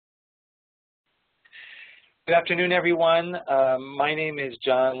Good afternoon, everyone. My name is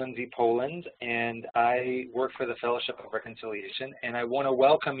John Lindsay Poland, and I work for the Fellowship of Reconciliation, and I want to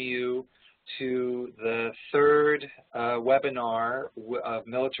welcome you to the third webinar of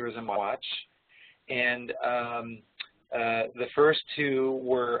Militarism Watch. And the first two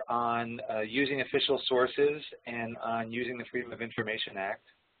were on using official sources and on using the Freedom of Information Act.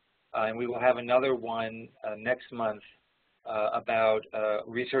 And we will have another one next month about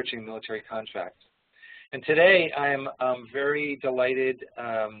researching military contracts. And today I'm very delighted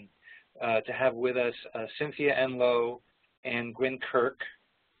to have with us Cynthia Enloe and Gwyn Kirk,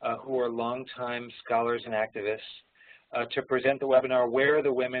 who are longtime scholars and activists, to present the webinar, Where Are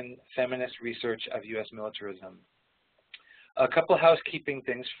the Women? Feminist Research of U.S. Militarism. A couple housekeeping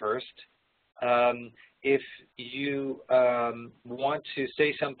things first. If you want to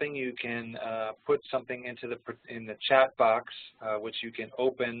say something, you can put something in the chat box, which you can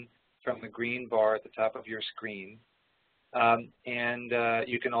open from the green bar at the top of your screen. And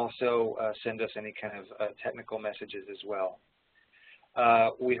you can also send us any kind of technical messages as well.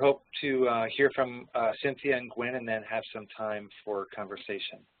 We hope to hear from Cynthia and Gwyn and then have some time for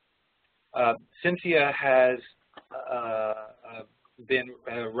conversation. Cynthia has been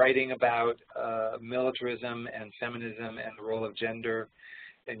writing about militarism and feminism and the role of gender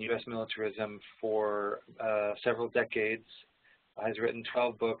in U.S. militarism for several decades, has written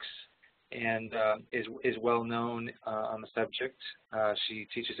 12 books, and is well known on the subject. She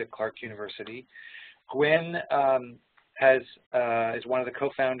teaches at Clark University. Gwyn is one of the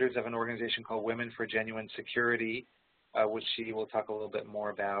co-founders of an organization called Women for Genuine Security, which she will talk a little bit more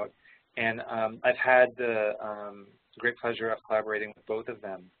about. And I've had the great pleasure of collaborating with both of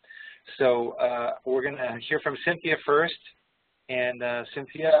them. So we're going to hear from Cynthia first. And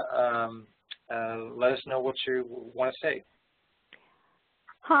Cynthia, let us know what you want to say.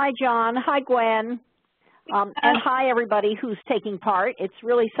 Hi, John. Hi, Gwyn. And hi, everybody who's taking part. It's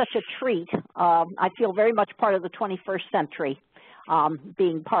really such a treat. I feel very much part of the 21st century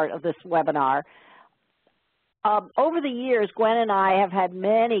being part of this webinar. Over the years, Gwyn and I have had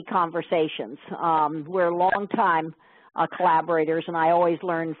many conversations. We're longtime collaborators, and I always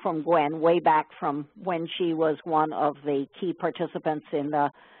learned from Gwyn way back from when she was one of the key participants in the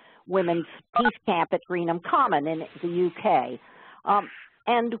Women's Peace Camp at Greenham Common in the UK.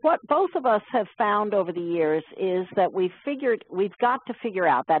 And what both of us have found over the years is that we've got to figure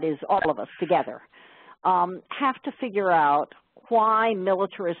out, that is all of us together, have to figure out why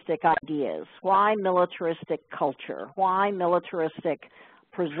militaristic ideas, why militaristic culture, why militaristic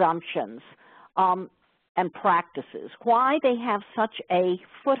presumptions and practices, why they have such a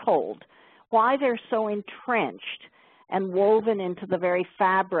foothold, why they're so entrenched and woven into the very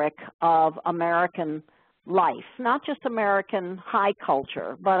fabric of American life, not just American high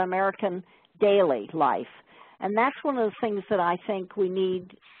culture, but American daily life. And that's one of the things that I think we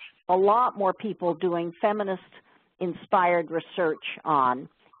need a lot more people doing feminist-inspired research on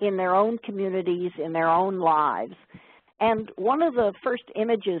in their own communities, in their own lives. And one of the first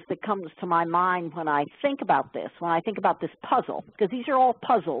images that comes to my mind when I think about this, puzzle, because these are all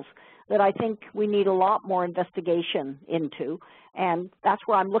puzzles that I think we need a lot more investigation into, and that's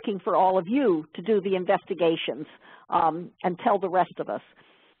where I'm looking for all of you to do the investigations and tell the rest of us.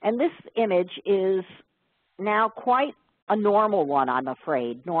 And this image is now quite a normal one, I'm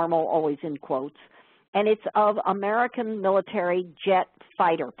afraid, normal always in quotes, and it's of American military jet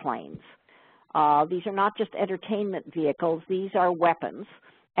fighter planes. These are not just entertainment vehicles, these are weapons,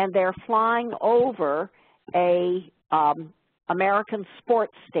 and they're flying over a American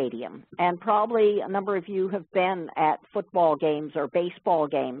sports stadium, and probably a number of you have been at football games or baseball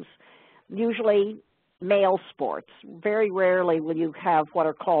games, usually male sports. Very rarely will you have what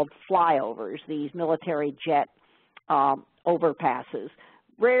are called flyovers, these military jet overpasses.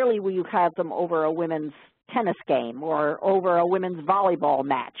 Rarely will you have them over a women's tennis game or over a women's volleyball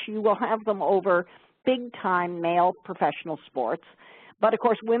match. You will have them over big-time male professional sports, but of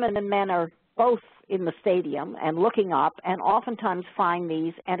course women and men are both in the stadium and looking up, and oftentimes find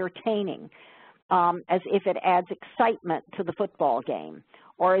these entertaining, as if it adds excitement to the football game,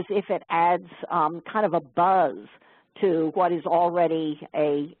 or as if it adds kind of a buzz to what is already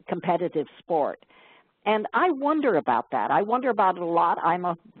a competitive sport. And I wonder about that. I wonder about it a lot. I'm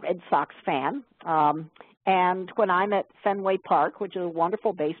a Red Sox fan, and when I'm at Fenway Park, which is a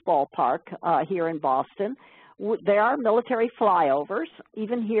wonderful baseball park here in Boston, there are military flyovers,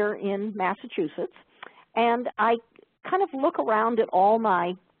 even here in Massachusetts, and I kind of look around at all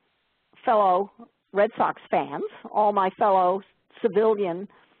my fellow Red Sox fans, all my fellow civilian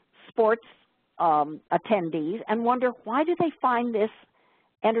sports attendees, and wonder, why do they find this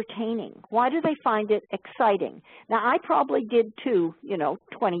entertaining? Why do they find it exciting? Now, I probably did too,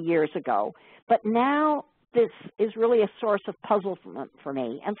 20 years ago, but now this is really a source of puzzlement for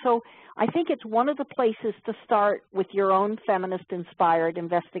me. And so I think it's one of the places to start with your own feminist-inspired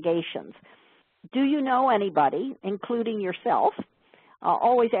investigations. Do you know anybody, including yourself?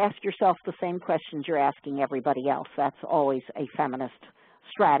 Always ask yourself the same questions you're asking everybody else. That's always a feminist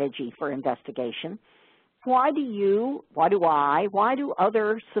strategy for investigation. Why do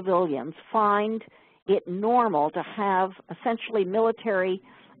other civilians find it normal to have essentially military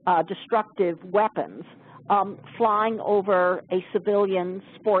destructive weapons flying over a civilian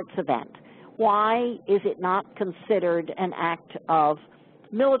sports event? Why is it not considered an act of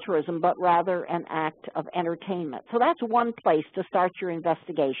militarism, but rather an act of entertainment? So that's one place to start your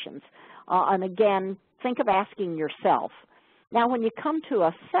investigations. And again, think of asking yourself. Now, when you come to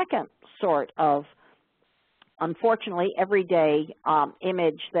a second sort of, unfortunately, everyday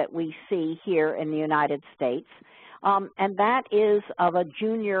image that we see here in the United States, and that is of a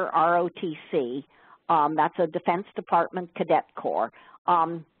junior ROTC, that's a Defense Department Cadet Corps,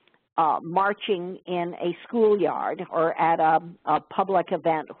 marching in a schoolyard or at a public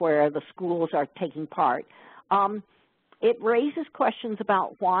event where the schools are taking part. It raises questions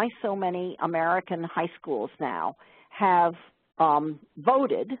about why so many American high schools now have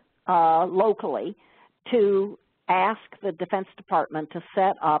voted locally to ask the Defense Department to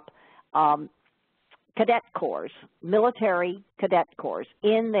set up cadet corps, military cadet corps,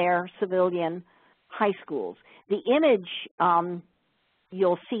 in their civilian high schools. The image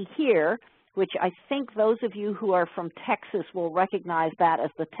you'll see here, which I think those of you who are from Texas will recognize that as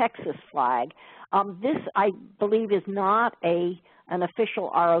the Texas flag. This, I believe, is not an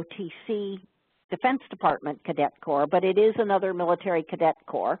official ROTC Defense Department Cadet Corps, but it is another military cadet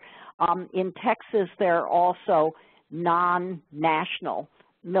corps. In Texas, there are also non-national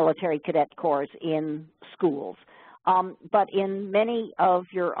military cadet corps in schools. But in many of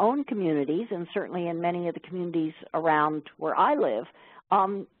your own communities, and certainly in many of the communities around where I live,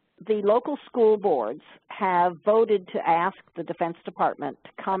 the local school boards have voted to ask the Defense Department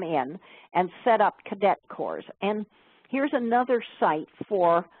to come in and set up cadet corps. And here's another site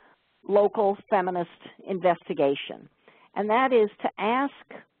for local feminist investigation, and that is to ask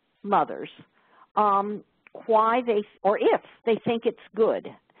mothers why they, or if they think it's good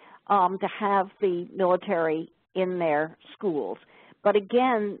to have the military in their schools. But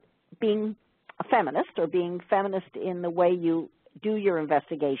again, being a feminist, or being feminist in the way you do your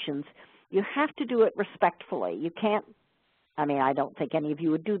investigations, you have to do it respectfully. You can't, I mean, I don't think any of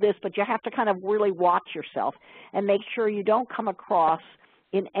you would do this, but you have to kind of really watch yourself and make sure you don't come across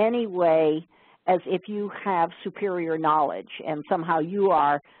in any way as if you have superior knowledge and somehow you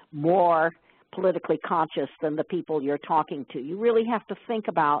are more politically conscious than the people you're talking to. You really have to think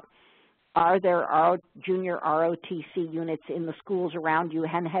about, are there junior ROTC units in the schools around you,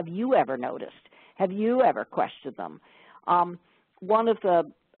 and have you ever noticed? Have you ever questioned them? One of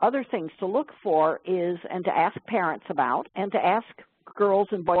the other things to look for is, and to ask parents about, and to ask girls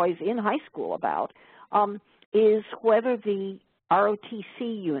and boys in high school about, is whether the ROTC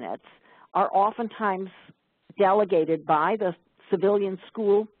units are oftentimes delegated by the civilian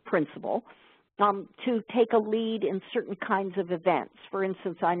school principal to take a lead in certain kinds of events. For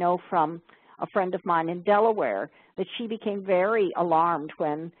instance, I know from a friend of mine in Delaware that she became very alarmed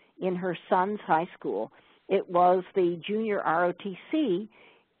when in her son's high school it was the junior ROTC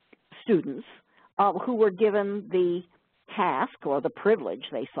students who were given the task, or the privilege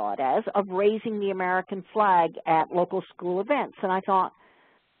they saw it as, of raising the American flag at local school events. And I thought,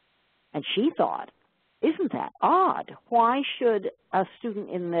 and she thought, isn't that odd? Why should a student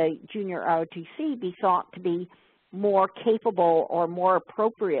in the junior ROTC be thought to be more capable or more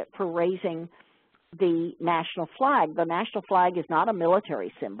appropriate for raising the national flag? The national flag is not a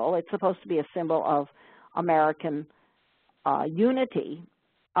military symbol. It's supposed to be a symbol of American unity.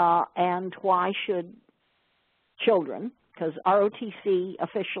 And why should children, because ROTC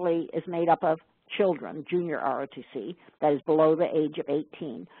officially is made up of children, junior ROTC, that is below the age of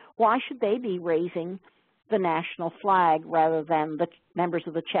 18, why should they be raising the national flag rather than the members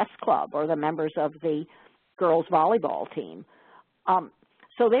of the chess club or the members of the girls volleyball team?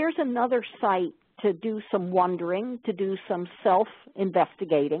 So there's another site to do some wondering, to do some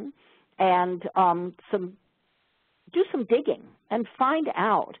self-investigating, and do some digging and find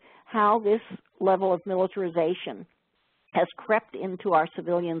out how this level of militarization has crept into our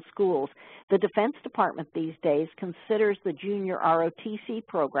civilian schools. The Defense Department these days considers the junior ROTC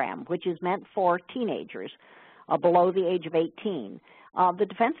program, which is meant for teenagers below the age of 18. The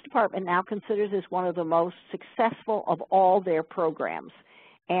Defense Department now considers this one of the most successful of all their programs.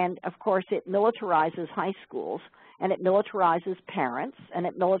 And, of course, it militarizes high schools, and it militarizes parents, and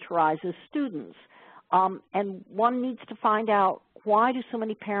it militarizes students. And one needs to find out, why do so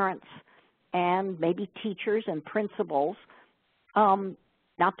many parents and maybe teachers and principals,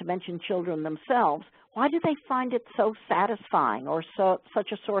 not to mention children themselves, why do they find it so satisfying or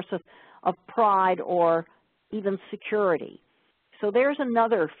such a source of pride or even security? So there's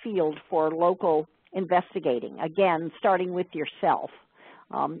another field for local investigating, again, starting with yourself.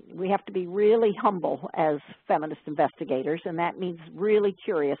 We have to be really humble as feminist investigators, and that means really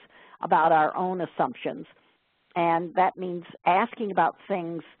curious about our own assumptions. And that means asking about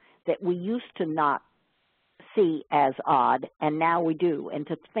things that we used to not see as odd, and now we do, and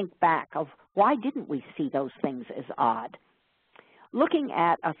to think back of why didn't we see those things as odd. Looking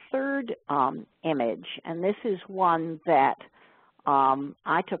at a third image, and this is one that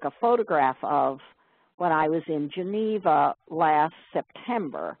I took a photograph of when I was in Geneva last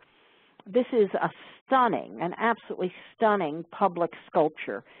September. This is a stunning, an absolutely stunning public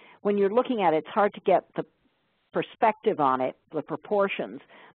sculpture. When you're looking at it, it's hard to get the perspective on it, the proportions,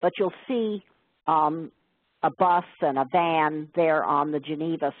 but you'll see a bus and a van there on the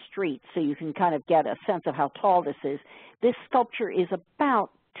Geneva street, so you can kind of get a sense of how tall this is. This sculpture is about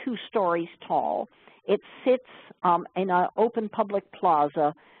 2 stories tall. It sits in an open public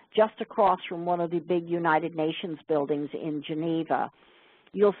plaza just across from one of the big United Nations buildings in Geneva.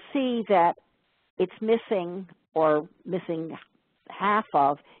 You'll see that it's missing half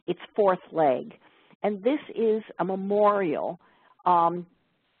of its 4th leg. And this is a memorial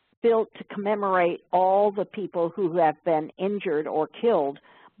built to commemorate all the people who have been injured or killed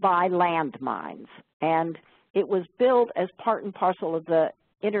by landmines. And it was built as part and parcel of the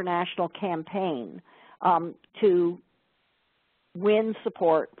international campaign to win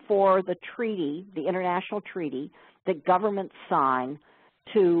support for the treaty, the international treaty, that governments sign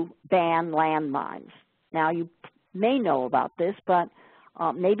to ban landmines. Now, you may know about this, but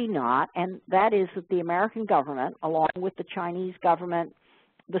maybe not, and that is that the American government, along with the Chinese government,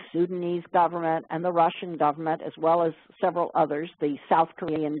 the Sudanese government, and the Russian government, as well as several others, the South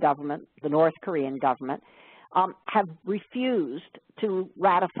Korean government, the North Korean government, have refused to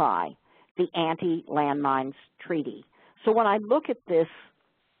ratify the anti-landmines treaty. So when I look at this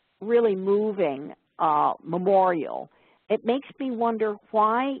really moving memorial, it makes me wonder,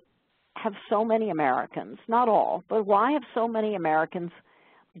 why have so many Americans, not all, but why have so many Americans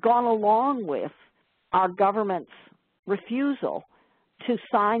gone along with our government's refusal to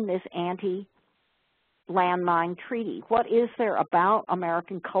sign this anti-landmine treaty? What is there about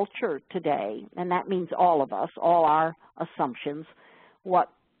American culture today, and that means all of us, all our assumptions, what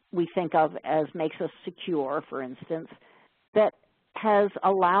we think of as makes us secure, for instance, that has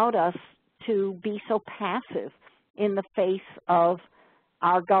allowed us to be so passive in the face of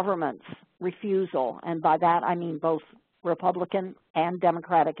our government's refusal, and by that I mean both Republican and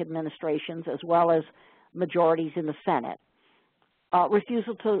Democratic administrations, as well as majorities in the Senate,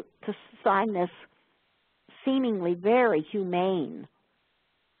 refusal to sign this seemingly very humane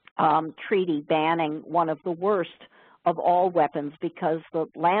treaty banning one of the worst of all weapons, because the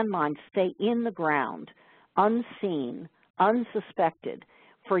landmines stay in the ground, unseen, unsuspected,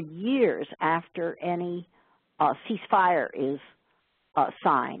 for years after any ceasefire is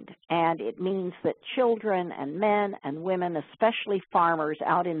signed. And it means that children and men and women, especially farmers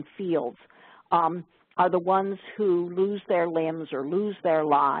out in fields, are the ones who lose their limbs or lose their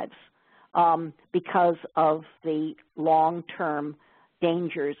lives because of the long-term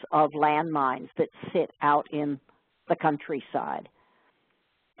dangers of landmines that sit out in the countryside.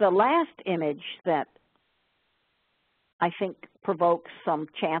 The last image that I think provokes some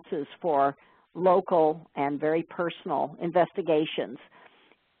chances for local and very personal investigations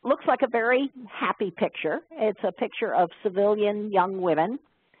looks like a very happy picture. It's a picture of civilian young women,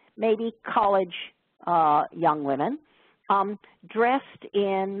 maybe college young women, dressed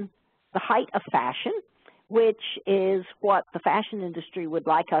in the height of fashion, which is what the fashion industry would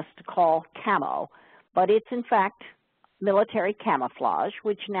like us to call camo. But it's in fact military camouflage,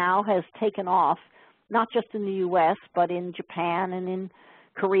 which now has taken off, not just in the U.S., but in Japan and in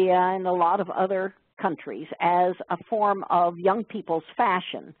Korea and a lot of other countries, as a form of young people's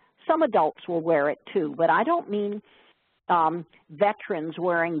fashion. Some adults will wear it too, but I don't mean veterans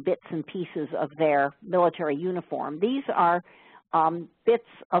wearing bits and pieces of their military uniform. These are bits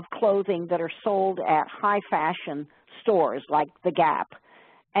of clothing that are sold at high fashion stores like the Gap.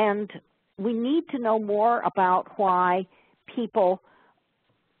 And we need to know more about why people,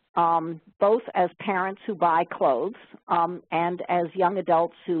 both as parents who buy clothes and as young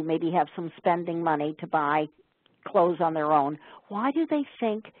adults who maybe have some spending money to buy clothes on their own, why do they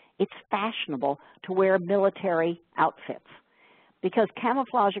think it's fashionable to wear military outfits? Because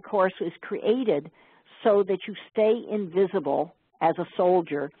camouflage, of course, is created so that you stay invisible as a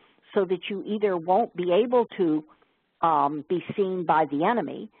soldier, so that you either won't be able to be seen by the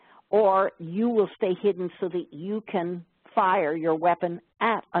enemy, or you will stay hidden so that you can fire your weapon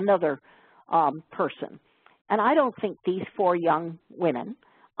at another person. And I don't think these 4 young women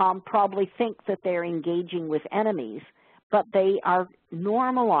probably think that they're engaging with enemies, but they are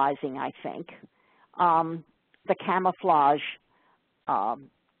normalizing, I think, the camouflage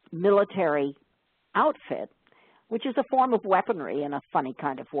military outfit, which is a form of weaponry in a funny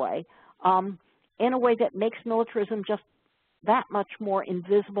kind of way, in a way that makes militarism just that much more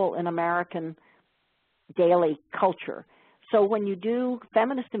invisible in American daily culture. So when you do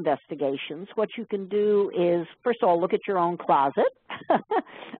feminist investigations, what you can do is, first of all, look at your own closet.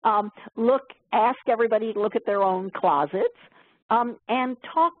 Ask everybody to look at their own closets, and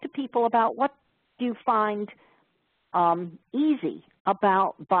talk to people about what do you find easy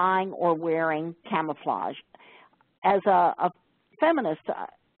about buying or wearing camouflage. As a feminist,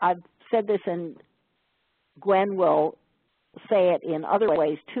 I've said this, and Gwyn will say it in other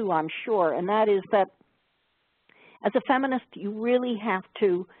ways too, I'm sure, and that is that as a feminist, you really have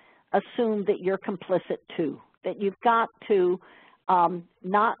to assume that you're complicit too, that you've got to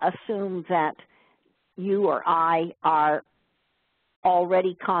not assume that you or I are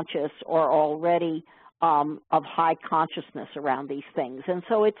already conscious or already of high consciousness around these things. And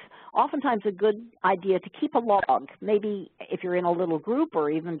so it's oftentimes a good idea to keep a log, maybe if you're in a little group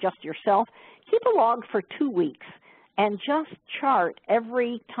or even just yourself, keep a log for 2 weeks and just chart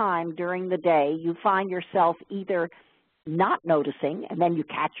every time during the day you find yourself either not noticing, and then you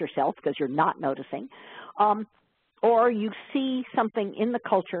catch yourself because you're not noticing, or you see something in the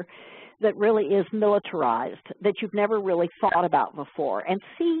culture that really is militarized, that you've never really thought about before, and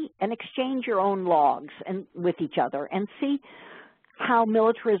see and exchange your own logs and with each other, and see how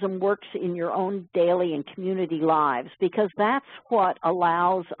militarism works in your own daily and community lives, because that's what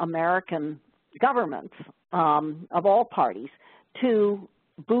allows American governments of all parties to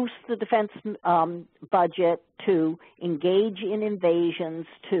boost the defense budget, to engage in invasions,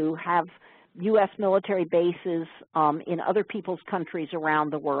 to have U.S. military bases in other people's countries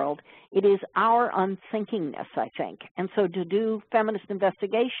around the world. It is our unthinkingness, I think. And so to do feminist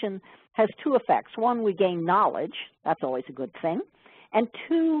investigation has 2 effects. 1, we gain knowledge. That's always a good thing. And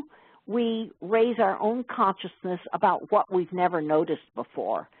 2, we raise our own consciousness about what we've never noticed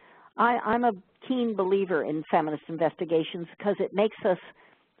before. I'm a keen believer in feminist investigations because it makes us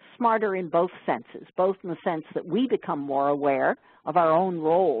smarter in both senses, both in the sense that we become more aware of our own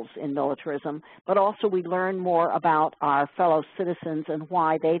roles in militarism, but also we learn more about our fellow citizens and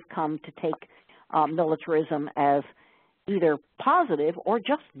why they've come to take militarism as either positive or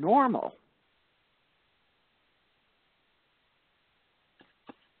just normal.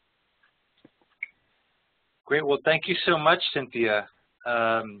 Great. Well, thank you so much, Cynthia.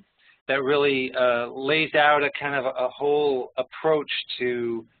 That really lays out a kind of a whole approach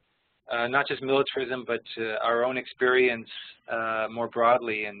to not just militarism, but our own experience more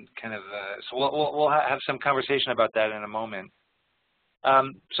broadly, and kind of, so we'll have some conversation about that in a moment.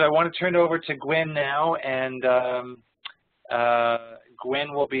 So I want to turn it over to Gwyn now, and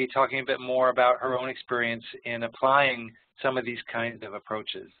Gwyn will be talking a bit more about her own experience in applying some of these kinds of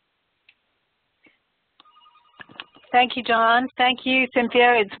approaches. Thank you, John. Thank you,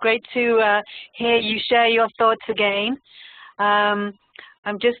 Cynthia. It's great to hear you share your thoughts again.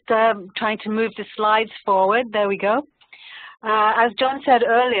 I'm just trying to move the slides forward. There we go. As John said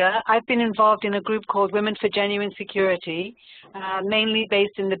earlier, I've been involved in a group called Women for Genuine Security, mainly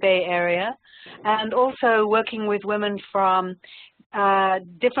based in the Bay Area, and also working with women from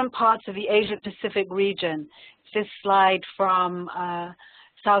different parts of the Asia-Pacific region. This slide from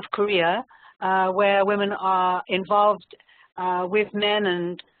South Korea, where women are involved with men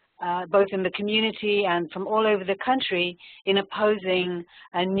and both in the community and from all over the country in opposing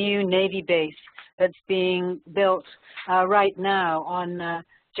a new Navy base that's being built right now on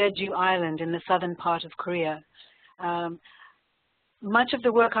Jeju Island in the southern part of Korea. Much of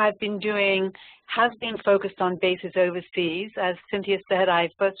the work I've been doing has been focused on bases overseas. As Cynthia said, I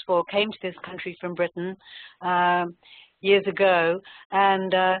first of all came to this country from Britain years ago,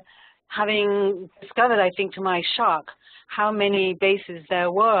 and having discovered, I think to my shock, how many bases there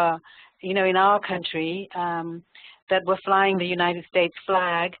were, you know, in our country that were flying the United States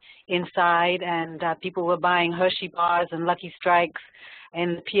flag inside, and people were buying Hershey bars and Lucky Strikes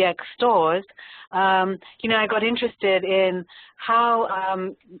in the PX stores, you know, I got interested in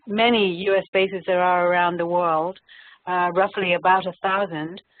how many U.S. bases there are around the world, roughly about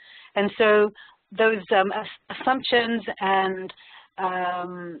 1,000. And so those assumptions and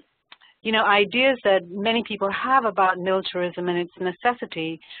you know, ideas that many people have about militarism and its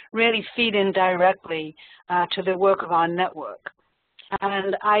necessity really feed in directly to the work of our network.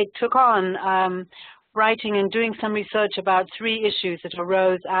 And I took on writing and doing some research about 3 issues that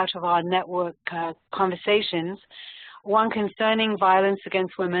arose out of our network conversations. One concerning violence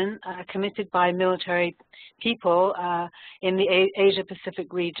against women committed by military people in the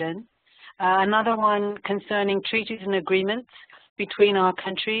Asia-Pacific region. Another one concerning treaties and agreements between our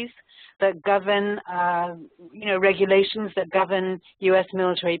countries that govern, you know, regulations that govern U.S.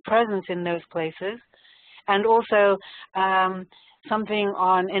 military presence in those places, and also something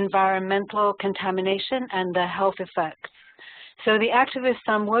on environmental contamination and the health effects. So the activists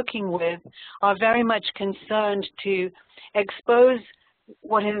I'm working with are very much concerned to expose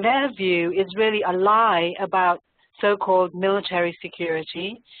what in their view is really a lie about so-called military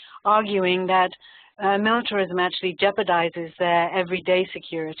security, arguing that militarism actually jeopardizes their everyday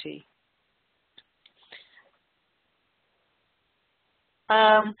security.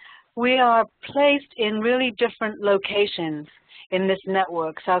 We are placed in really different locations in this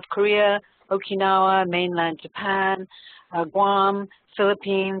network: South Korea, Okinawa, mainland Japan, Guam,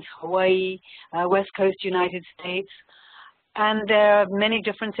 Philippines, Hawaii, West Coast United States. And there are many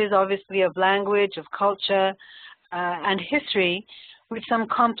differences, obviously, of language, of culture, and history, with some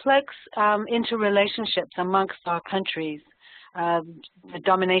complex interrelationships amongst our countries. The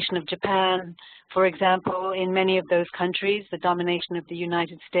domination of Japan, for example, in many of those countries, the domination of the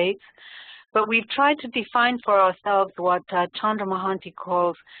United States. But we've tried to define for ourselves what Chandra Mohanty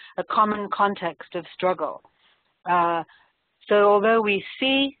calls a common context of struggle. So although we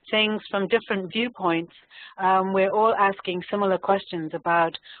see things from different viewpoints, we're all asking similar questions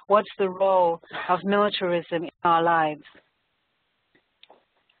about what's the role of militarism in our lives.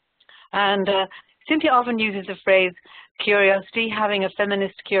 And Cynthia often uses the phrase curiosity, having a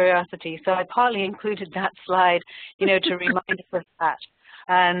feminist curiosity. So I partly included that slide, you know, to remind us of that.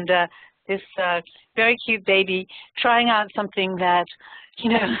 And this very cute baby trying out something that, you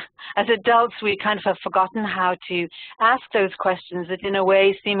know, as adults we kind of have forgotten how to ask those questions that in a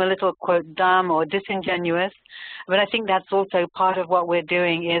way seem a little, quote, dumb or disingenuous. But I think that's also part of what we're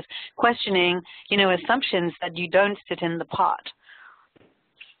doing, is questioning, you know, assumptions that you don't sit in the pot.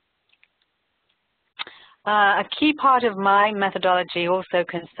 A key part of my methodology also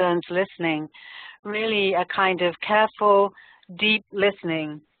concerns listening, really a kind of careful, deep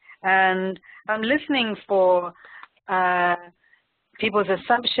listening. And I'm listening for people's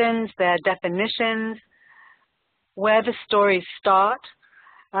assumptions, their definitions, where the stories start,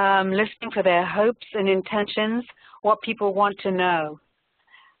 listening for their hopes and intentions, what people want to know.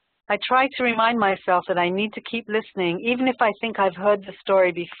 I try to remind myself that I need to keep listening, even if I think I've heard the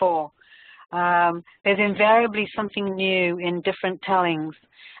story before. There's invariably something new in different tellings,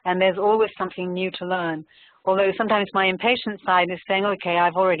 and there's always something new to learn. Although sometimes my impatient side is saying, okay,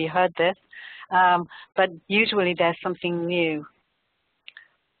 I've already heard this, but usually there's something new.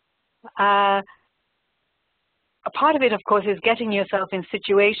 A part of it, of course, is getting yourself in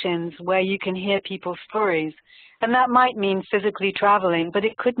situations where you can hear people's stories. And that might mean physically traveling, but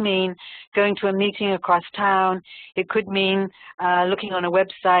it could mean going to a meeting across town. It could mean looking on a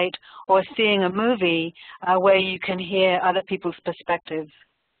website or seeing a movie where you can hear other people's perspectives.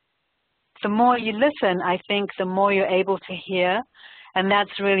 The more you listen, I think, the more you're able to hear, and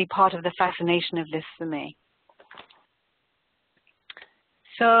that's really part of the fascination of this for me.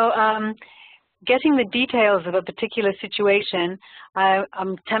 So getting the details of a particular situation, I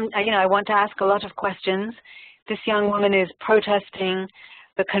want to ask a lot of questions. This young woman is protesting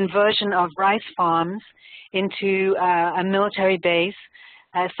the conversion of rice farms into a military base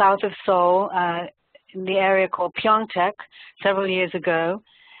south of Seoul in the area called Pyeongtaek several years ago.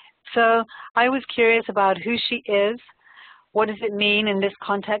 So I was curious about who she is, what does it mean in this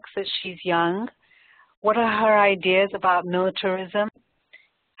context that she's young, what are her ideas about militarism,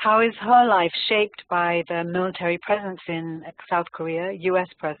 how is her life shaped by the military presence in South Korea, U.S.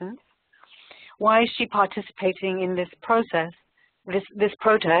 presence, why is she participating in this process, this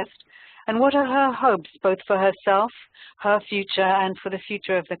protest, and what are her hopes both for herself, her future, and for the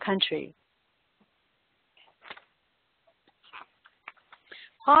future of the country.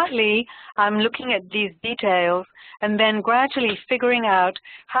 Partly, I'm looking at these details and then gradually figuring out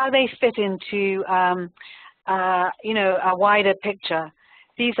how they fit into, a wider picture.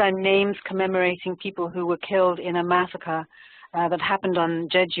 These are names commemorating people who were killed in a massacre that happened on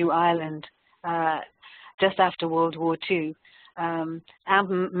Jeju Island just after World War II.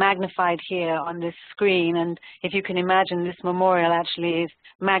 Magnified here on this screen, and if you can imagine, this memorial actually is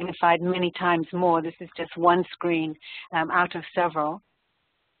magnified many times more. This is just one screen out of several.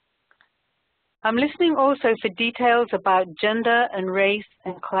 I'm listening also for details about gender and race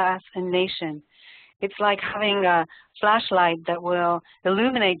and class and nation. It's like having a flashlight that will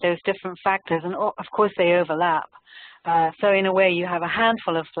illuminate those different factors, and of course they overlap. So in a way, you have a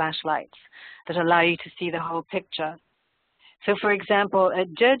handful of flashlights that allow you to see the whole picture. So for example, at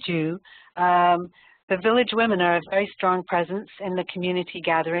Jeju, the village women are a very strong presence in the community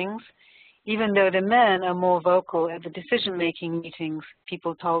gatherings, even though the men are more vocal at the decision-making meetings,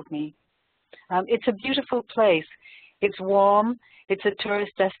 people told me. It's a beautiful place. It's warm. It's a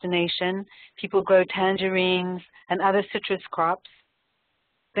tourist destination. People grow tangerines and other citrus crops.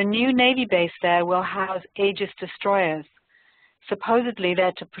 The new Navy base there will house Aegis destroyers. Supposedly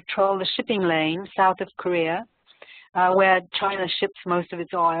they're to patrol the shipping lane south of Korea, where China ships most of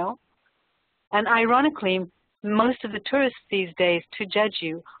its oil. And ironically, most of the tourists these days to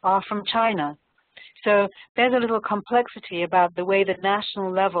Jeju are from China. So there's a little complexity about the way the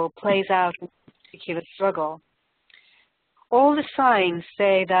national level plays out in this particular struggle. All the signs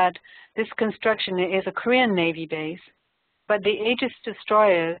say that this construction is a Korean Navy base, but the Aegis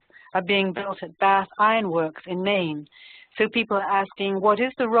destroyers are being built at Bath Iron Works in Maine. So people are asking, what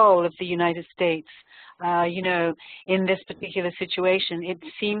is the role of the United States, you know, in this particular situation? It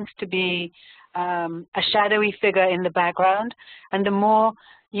seems to be a shadowy figure in the background, and the more,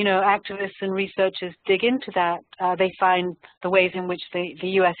 you know, activists and researchers dig into that, they find the ways in which the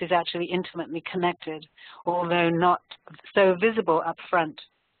U.S. is actually intimately connected, although not so visible up front.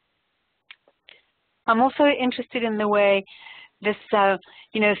 I'm also interested in the way this,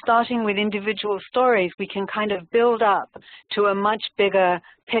 you know, starting with individual stories, we can kind of build up to a much bigger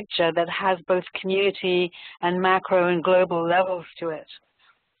picture that has both community and macro and global levels to it.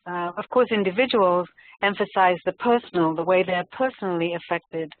 Of course, individuals emphasize the personal, the way they're personally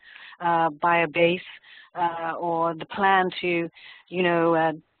affected by a base or the plan to, you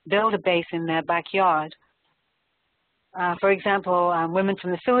know, build a base in their backyard. For example, women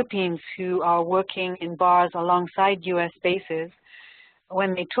from the Philippines who are working in bars alongside U.S. bases,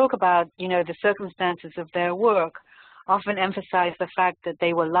 when they talk about, you know, the circumstances of their work, often emphasize the fact that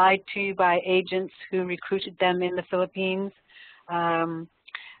they were lied to by agents who recruited them in the Philippines.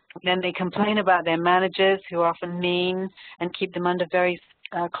 Then they complain about their managers, who are often mean and keep them under very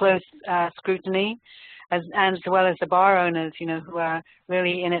close scrutiny, as well as the bar owners, you know, who are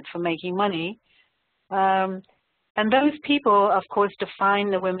really in it for making money. And those people, of course,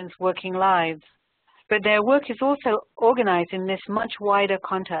 define the women's working lives. But their work is also organized in this much wider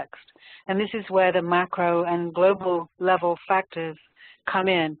context. And this is where the macro and global level factors come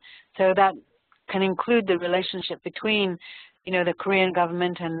in. So that can include the relationship between, you know, the Korean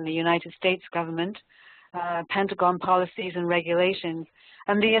government and the United States government, Pentagon policies and regulations,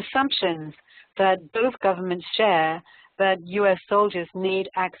 and the assumptions that both governments share that U.S. soldiers need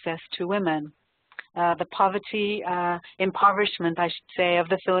access to women. The poverty, impoverishment, I should say, of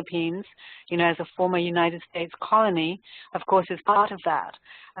the Philippines, you know, as a former United States colony, of course, is part of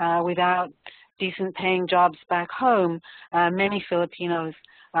that. Without decent paying jobs back home, many Filipinos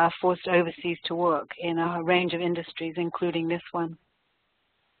are forced overseas to work in a range of industries, including this one.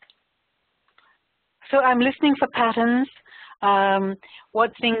 So I'm listening for patterns,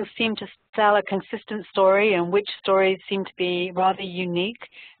 what things seem to tell a consistent story and which stories seem to be rather unique,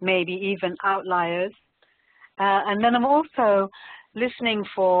 maybe even outliers. And then I'm also listening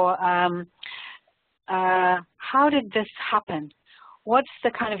for how did this happen? What's the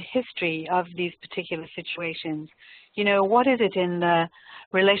kind of history of these particular situations? You know, what is it in the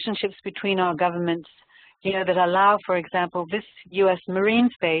relationships between our governments, you know, that allow, for example, this U.S. Marine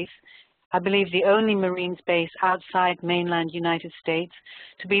base, I believe the only Marines base outside mainland United States,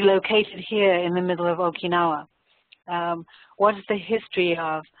 to be located here in the middle of Okinawa? What is the history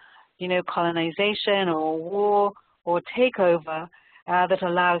of, you know, colonization or war or takeover that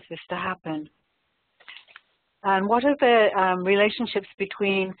allows this to happen? And what are the relationships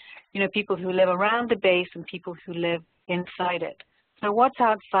between, you know, people who live around the base and people who live inside it? So what's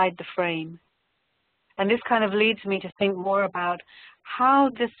outside the frame? And this kind of leads me to think more about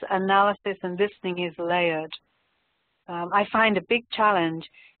how this analysis and listening is layered. I find a big challenge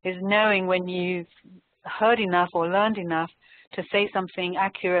is knowing when you've heard enough or learned enough to say something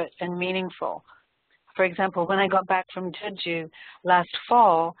accurate and meaningful. For example, when I got back from Jeju last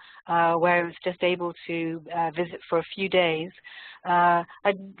fall, where I was just able to visit for a few days,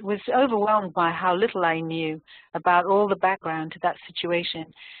 I was overwhelmed by how little I knew about all the background to that situation.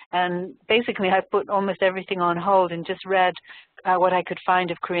 And basically, I put almost everything on hold and just read what I could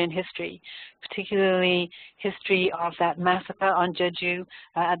find of Korean history, particularly history of that massacre on Jeju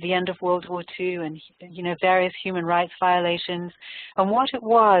at the end of World War II, and various human rights violations, and what it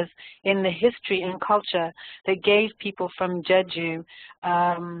was in the history and culture that gave people from Jeju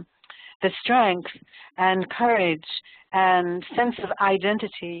the strength and courage and sense of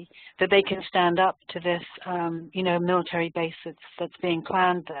identity that they can stand up to this military base that's being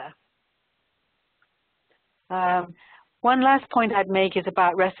planned there. One last point I'd make is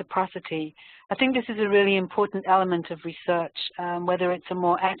about reciprocity. I think this is a really important element of research, whether it's a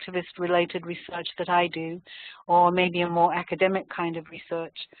more activist-related research that I do, or maybe a more academic kind of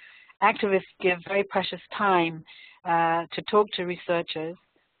research. Activists give very precious time to talk to researchers,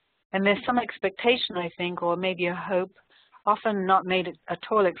 and there's some expectation, I think, or maybe a hope, often not made at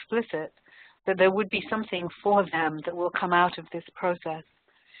all explicit, that there would be something for them that will come out of this process.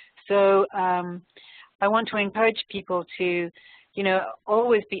 So I want to encourage people to,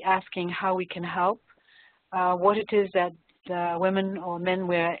 always be asking how we can help, what it is that the women or men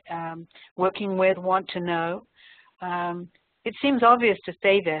we're working with want to know. It seems obvious to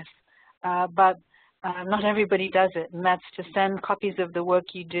say this, but not everybody does it, and that's to send copies of the work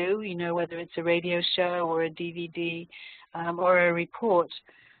you do, whether it's a radio show or a DVD or a report.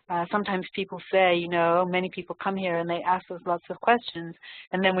 Sometimes people say, many people come here and they ask us lots of questions,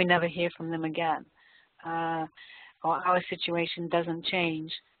 and then we never hear from them again. Or our situation doesn't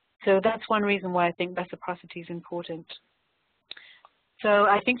change. So that's one reason why I think reciprocity is important. So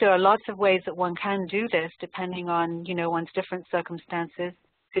I think there are lots of ways that one can do this depending on, one's different circumstances,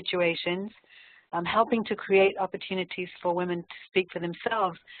 situations. Helping to create opportunities for women to speak for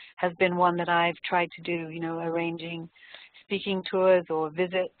themselves has been one that I've tried to do, arranging speaking tours or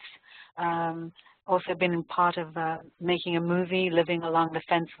visits. Also been part of making a movie, Living Along the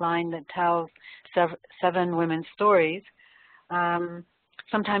Fence Line, that tells 7 women's stories.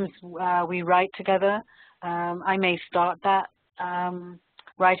 Sometimes we write together. I may start that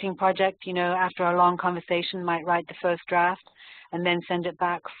writing project, after a long conversation, might write the first draft and then send it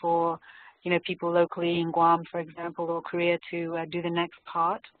back for, people locally in Guam, for example, or Korea to do the next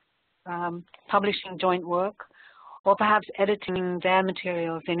part. Publishing joint work, or perhaps editing their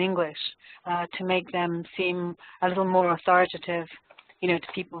materials in English to make them seem a little more authoritative, to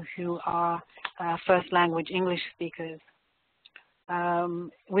people who are first language English speakers.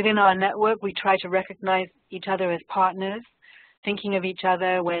 Within our network, we try to recognize each other as partners, thinking of each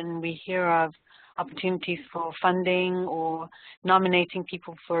other when we hear of opportunities for funding or nominating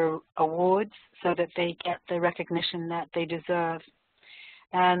people for awards so that they get the recognition that they deserve.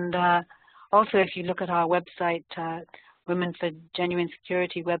 And also, if you look at our website, Women for Genuine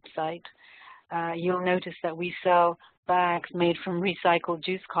Security website, you'll notice that we sell bags made from recycled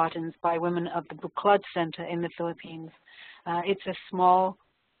juice cartons by women of the Buklod Center in the Philippines. It's a small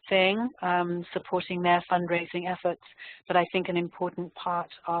thing, supporting their fundraising efforts, but I think an important part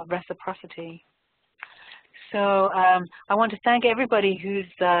of reciprocity. So I want to thank everybody who's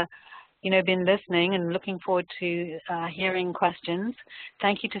been listening and looking forward to hearing questions.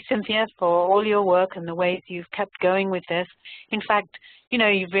 Thank you to Cynthia for all your work and the ways you've kept going with this. In fact,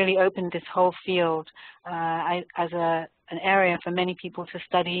 you've really opened this whole field as an area for many people to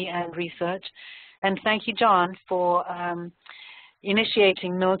study and research. And thank you, John, for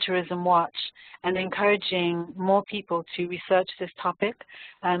initiating Militarism Watch and encouraging more people to research this topic,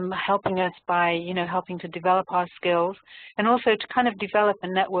 helping us by, helping to develop our skills, and also to kind of develop a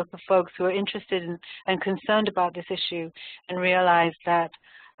network of folks who are interested in, and concerned about this issue and realize that,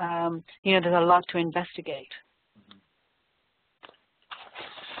 there's a lot to investigate.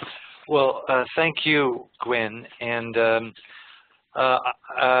 Well, thank you, Gwyn. And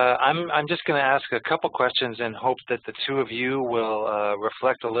I'm just going to ask a couple questions and hope that the two of you will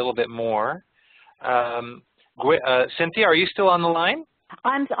reflect a little bit more. Cynthia, are you still on the line?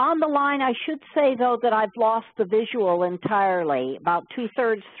 I'm on the line. I should say, though, that I've lost the visual entirely. About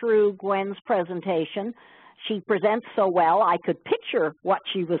 2/3 through Gwen's presentation. She presents so well, I could picture what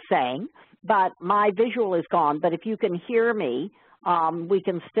she was saying, but my visual is gone. But if you can hear me, we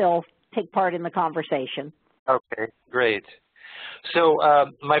can still take part in the conversation. Okay, great. So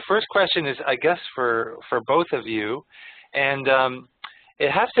my first question is, I guess, for both of you, and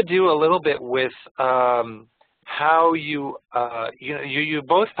it has to do a little bit with how you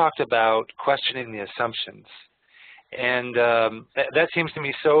both talked about questioning the assumptions, And that seems to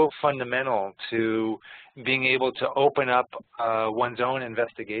me so fundamental to being able to open up one's own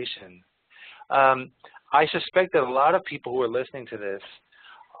investigation. I suspect that a lot of people who are listening to this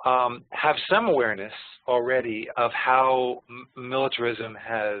have some awareness already of how militarism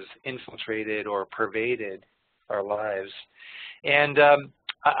has infiltrated or pervaded our lives. And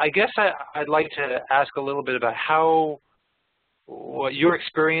I guess I'd like to ask a little bit about what your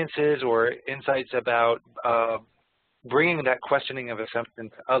experiences or insights about bringing that questioning of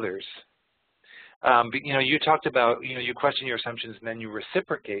assumptions to others. You know, you talked about, you know, you question your assumptions and then you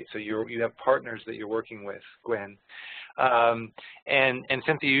reciprocate. So you have partners that you're working with, Gwyn. And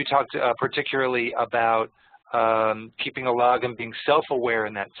Cynthia, you talked particularly about keeping a log and being self-aware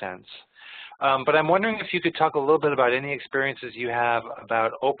in that sense. But I'm wondering if you could talk a little bit about any experiences you have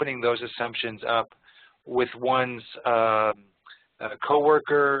about opening those assumptions up with one's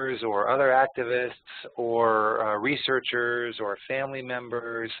coworkers or other activists or researchers or family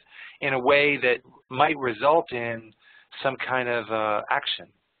members in a way that might result in some kind of action.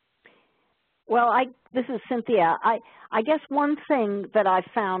 Well, this is Cynthia. I guess one thing that I've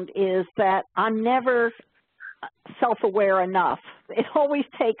found is that I'm never self-aware enough. It always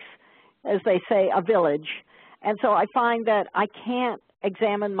takes, as they say, a village. And so I find that I can't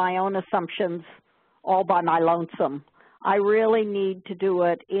examine my own assumptions all by my lonesome. I really need to do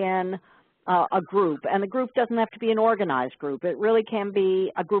it in a group. And the group doesn't have to be an organized group. It really can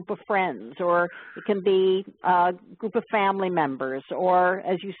be a group of friends, or it can be a group of family members, or,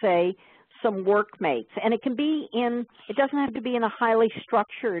 as you say, some workmates. And it can be it doesn't have to be in a highly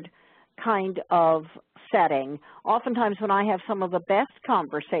structured kind of setting. Oftentimes when I have some of the best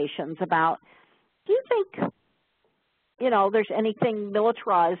conversations about, do you think, you know, there's anything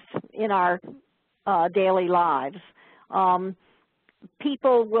militarized in our daily lives,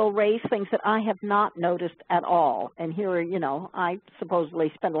 people will raise things that I have not noticed at all. And here, you know, I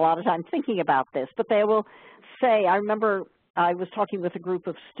supposedly spend a lot of time thinking about this, but they will say, I remember I was talking with a group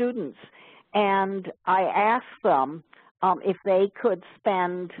of students, and I asked them if they could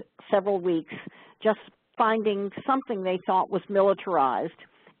spend several weeks just finding something they thought was militarized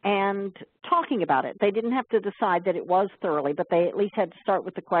and talking about it. They didn't have to decide that it was thoroughly, but they at least had to start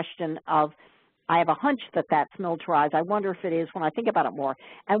with the question of, I have a hunch that that's militarized. I wonder if it is when I think about it more.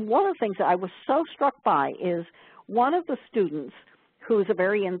 And one of the things that I was so struck by is one of the students, who's a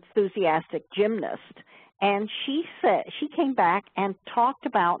very enthusiastic gymnast, and she came back and talked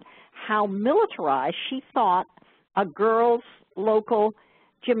about how militarized she thought a girls' local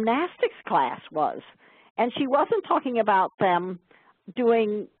gymnastics class was. And she wasn't talking about them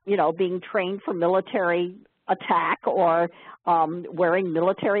doing, you know, being trained for military attack or wearing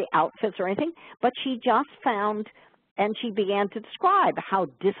military outfits or anything, but she just found, and she began to describe how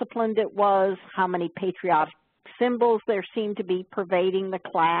disciplined it was, how many patriotic symbols there seemed to be pervading the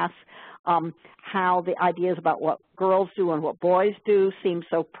class, how the ideas about what girls do and what boys do seem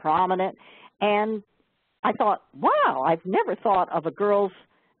so prominent. And I thought, wow, I've never thought of a girls'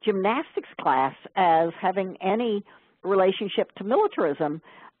 gymnastics class as having any relationship to militarism.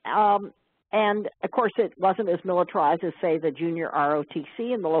 And, of course, it wasn't as militarized as, say, the junior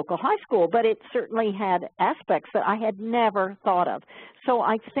ROTC in the local high school, but it certainly had aspects that I had never thought of. So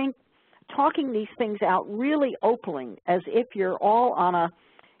I think talking these things out really openly, as if you're all on a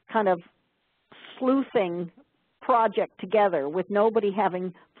kind of sleuthing project together with nobody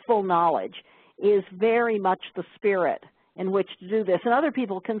having full knowledge, is very much the spirit in which to do this. And other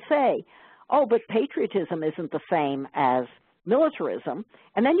people can say, oh, but patriotism isn't the same as militarism,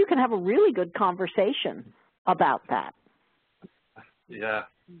 and then you can have a really good conversation about that. Yeah.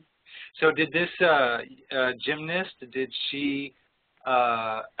 So did this gymnast, did she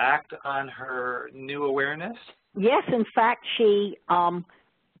act on her new awareness? Yes, in fact, she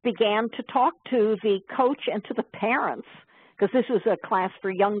began to talk to the coach and to the parents, because this was a class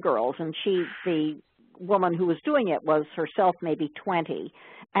for young girls, and the woman who was doing it was herself maybe 20,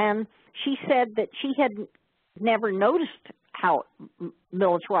 and she said that she had never noticed how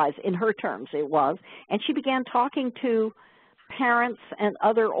militarized, in her terms, it was, and she began talking to parents and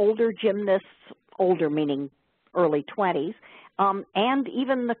other older gymnasts, older meaning early 20s, and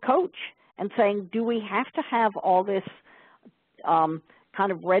even the coach, and saying, do we have to have all this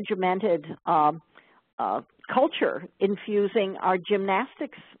kind of regimented culture infusing our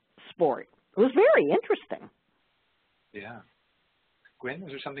gymnastics sport? It was very interesting. Yeah. Gwyn, is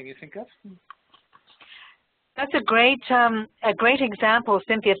there something you think of? That's a great example,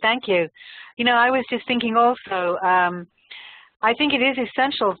 Cynthia. Thank you. You know, I was just thinking also, I think it is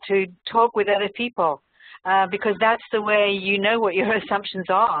essential to talk with other people. because that's the way you know what your assumptions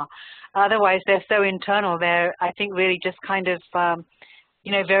are. Otherwise, they're so internal. They're, I think, really just kind of,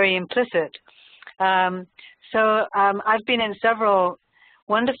 very implicit. I've been in several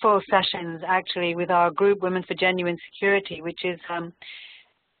wonderful sessions, actually, with our group, Women for Genuine Security, which is,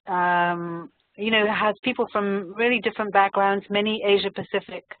 has people from really different backgrounds, many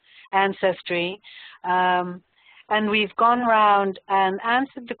Asia-Pacific ancestry. And we've gone around and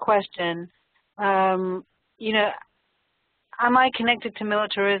answered the question, am I connected to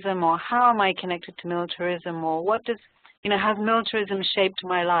militarism, or how am I connected to militarism, or what does, has militarism shaped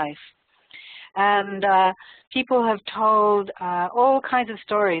my life? And people have told all kinds of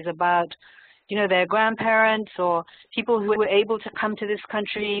stories about, their grandparents or people who were able to come to this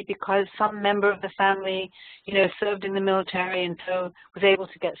country because some member of the family, served in the military and so was able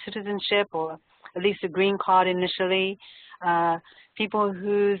to get citizenship or at least a green card initially. People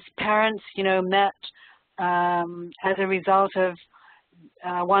whose parents, met as a result of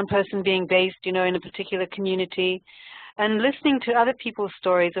one person being based, in a particular community. And listening to other people's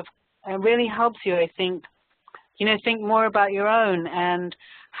stories really helps you, I think, think more about your own and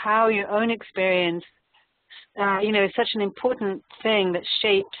how your own experience, is such an important thing that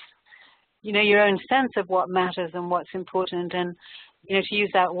shapes, your own sense of what matters and what's important. And, to use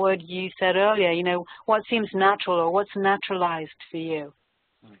that word you said earlier, what seems natural or what's naturalized for you.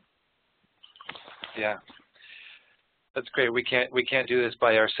 Yeah, that's great. We can't do this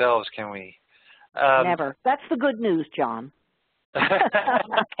by ourselves, can we? Never. That's the good news, John.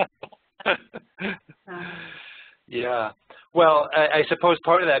 Yeah. Well, I suppose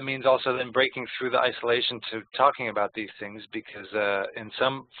part of that means also then breaking through the isolation to talking about these things, because in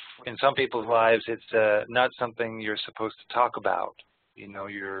some people's lives it's not something you're supposed to talk about. It's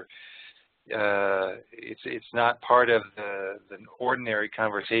not part of the ordinary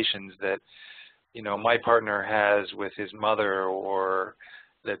conversations that my partner has with his mother, or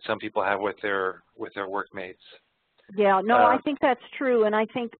that some people have with their workmates. Yeah, no, I think that's true, and I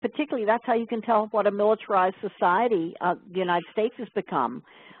think particularly that's how you can tell what a militarized society the United States has become.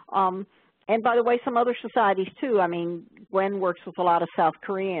 And by the way, some other societies too. I mean, Gwyn works with a lot of South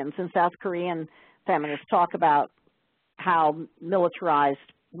Koreans, and South Korean feminists talk about how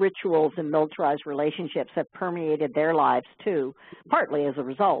militarized rituals and militarized relationships have permeated their lives too, partly as a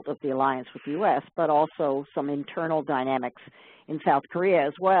result of the alliance with the U.S., but also some internal dynamics in South Korea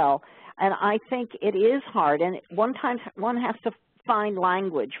as well. And I think it is hard, and one has to find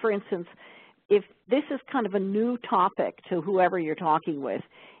language. For instance, if this is kind of a new topic to whoever you're talking with,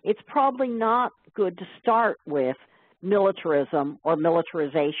 it's probably not good to start with militarism or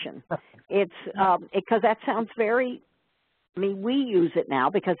militarization. It's because that sounds very, we use it now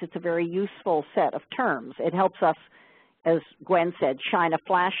because it's a very useful set of terms. It helps us, as Gwyn said, shine a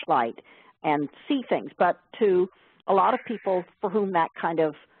flashlight and see things. But to a lot of people for whom that kind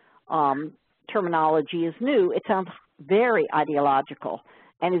of terminology is new, it sounds very ideological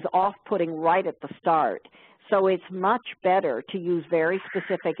and is off-putting right at the start. So it's much better to use very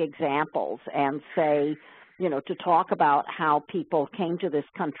specific examples and say, to talk about how people came to this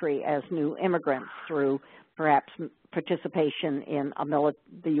country as new immigrants through perhaps participation in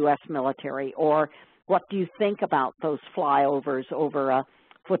the U.S. military, or what do you think about those flyovers over a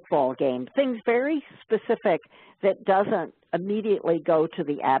football game? Things very specific that doesn't immediately go to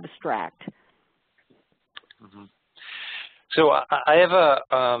the abstract. Mm-hmm. So I have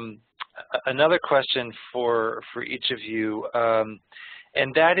another question for each of you,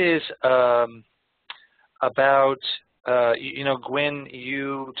 and that is about, Gwyn,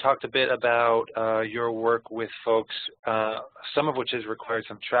 you talked a bit about your work with folks, some of which has required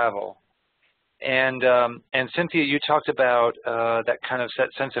some travel. And Cynthia, you talked about that kind of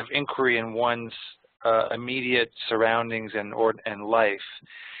sense of inquiry in one's immediate surroundings and life.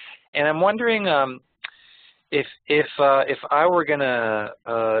 And I'm wondering if I were going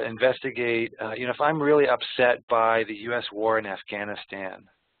to investigate, if I'm really upset by the U.S. war in Afghanistan,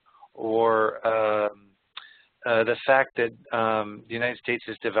 or the fact that the United States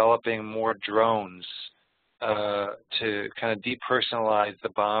is developing more drones to kind of depersonalize the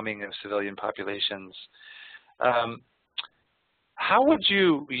bombing of civilian populations. How would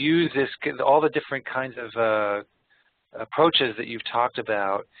you use all the different kinds of approaches that you've talked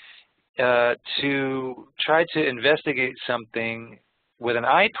about to try to investigate something with an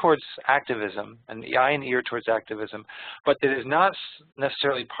eye towards activism, an eye and ear towards activism, but that is not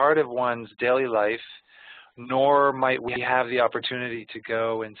necessarily part of one's daily life, nor might we have the opportunity to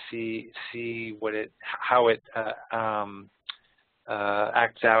go and see how it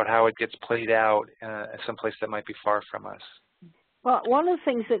acts out, how it gets played out someplace that might be far from us? Well, one of the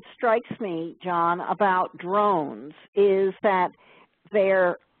things that strikes me, John, about drones is that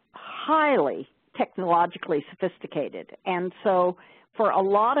they're highly technologically sophisticated. And so for a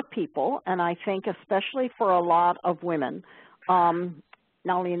lot of people, and I think especially for a lot of women, not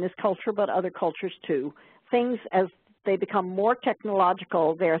only in this culture but other cultures too, things as they become more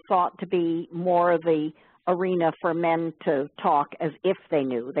technological, they're thought to be more the arena for men to talk as if they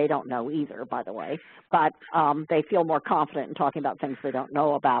knew. They don't know either, by the way, but they feel more confident in talking about things they don't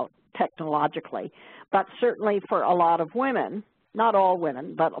know about technologically. But certainly for a lot of women, not all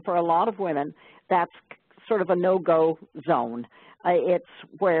women, but for a lot of women, that's sort of a no-go zone. It's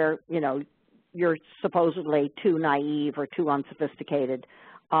where, you know, you're supposedly too naive or too unsophisticated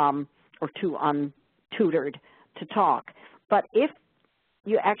or too untutored to talk. But if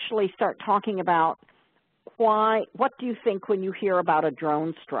you actually start talking about what do you think when you hear about a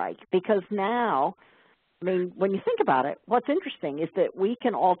drone strike? Because now, I mean, when you think about it, what's interesting is that we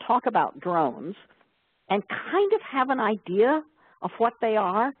can all talk about drones and kind of have an idea of what they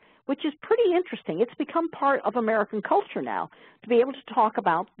are, which is pretty interesting. It's become part of American culture now to be able to talk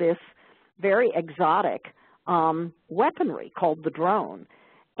about this very exotic weaponry called the drone.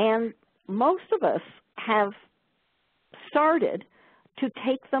 And most of us have started to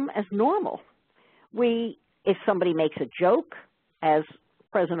take them as normal. If somebody makes a joke, as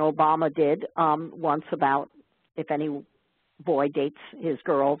President Obama did once about if any boy dates his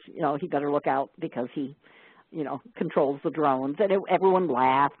girls, you know, he better look out because he, you know, controls the drones. And everyone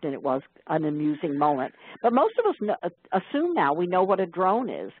laughed, and it was an amusing moment. But most of us assume now we know what a drone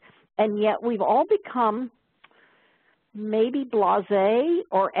is, and yet we've all become maybe blasé,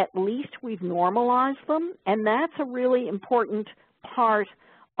 or at least we've normalized them, and that's a really important part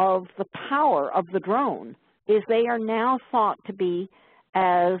of the power of the drone, is they are now thought to be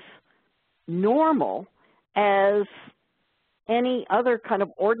as normal as any other kind of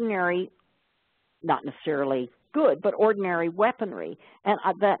ordinary, not necessarily good, but ordinary weaponry. And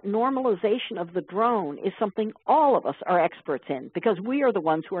that normalization of the drone is something all of us are experts in, because we are the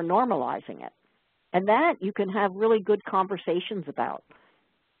ones who are normalizing it. And that you can have really good conversations about.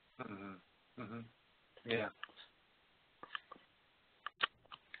 Mm-hmm. Mm-hmm. Yeah.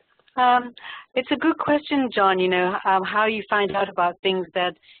 It's a good question, John, you know, how you find out about things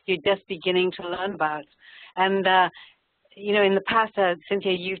that you're just beginning to learn about. And, you know, in the past,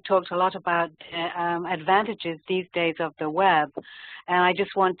 Cynthia, you've talked a lot about advantages these days of the web. And I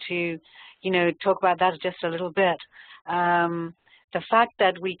just want to, you know, talk about that just a little bit. The fact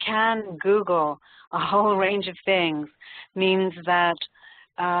that we can Google a whole range of things means that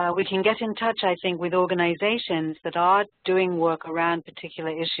we can get in touch, I think, with organizations that are doing work around particular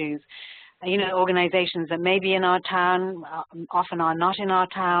issues. You know, organizations that may be in our town, often are not in our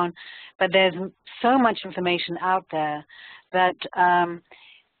town, but there's so much information out there that,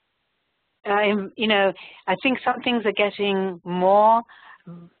 you know, I think some things are getting more,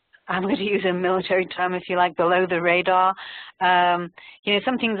 I'm going to use a military term, if you like, below the radar. You know,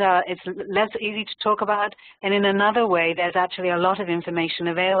 some things it's less easy to talk about, and in another way, there's actually a lot of information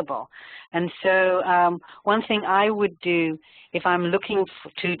available. And so one thing I would do if I'm looking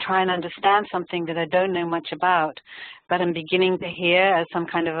to try and understand something that I don't know much about, but I'm beginning to hear as some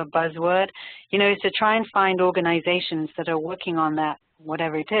kind of a buzzword, you know, is to try and find organizations that are working on that,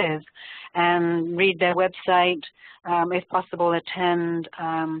 whatever it is, and read their website, if possible, attend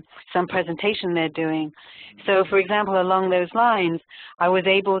some presentation they're doing. So, for example, along those lines, I was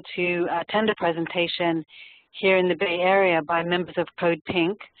able to attend a presentation here in the Bay Area by members of Code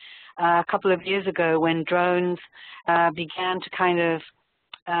Pink a couple of years ago, when drones began to kind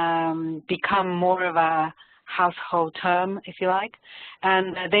of become more of a household term, if you like.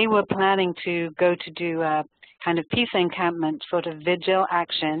 And they were planning to go to do a kind of peace encampment, sort of vigil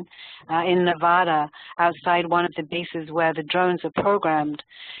action in Nevada, outside one of the bases where the drones are programmed.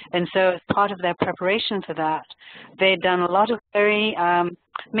 And so as part of their preparation for that, they'd done a lot of very,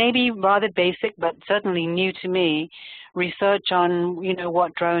 maybe rather basic, but certainly new to me, research on, you know,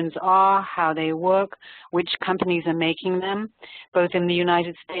 what drones are, how they work, which companies are making them, both in the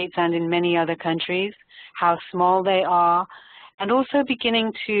United States and in many other countries, how small they are, and also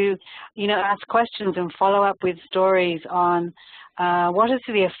beginning to, you know, ask questions and follow up with stories on what is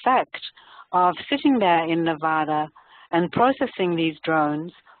the effect of sitting there in Nevada and processing these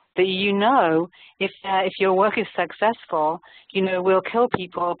drones that, you know, if your work is successful, you know, will kill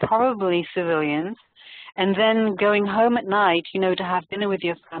people, probably civilians, and then going home at night, you know, to have dinner with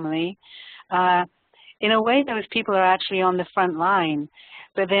your family. In a way, those people are actually on the front line,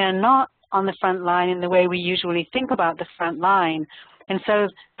 but they are not on the front line in the way we usually think about the front line. And so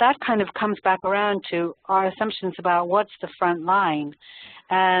that kind of comes back around to our assumptions about what's the front line.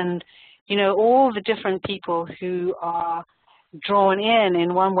 And, you know, all the different people who are drawn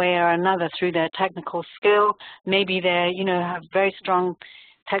in one way or another through their technical skill, maybe they, you know, have very strong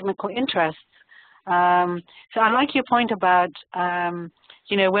technical interests. So I like your point about,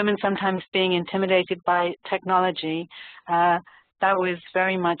 you know, women sometimes being intimidated by technology. That was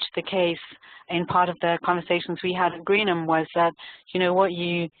very much the case in part of the conversations we had at Greenham, was that, you know, what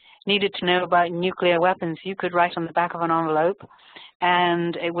you needed to know about nuclear weapons, you could write on the back of an envelope,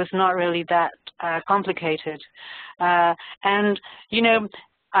 and it was not really that complicated. And, you know,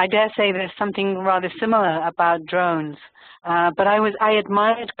 I dare say there's something rather similar about drones. But I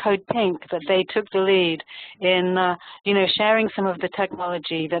admired Code Pink that they took the lead in, you know, sharing some of the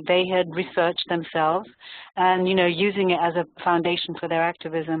technology that they had researched themselves and, you know, using it as a foundation for their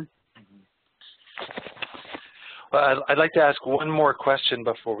activism. Well, I'd like to ask one more question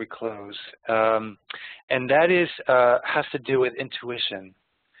before we close, and that is has to do with intuition,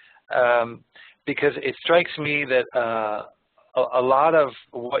 because it strikes me that a lot of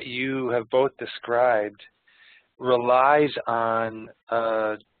what you have both described relies on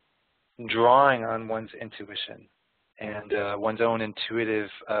drawing on one's intuition and one's own intuitive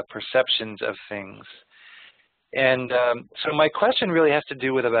perceptions of things. And so my question really has to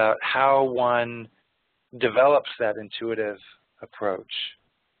do with about how one develops that intuitive approach.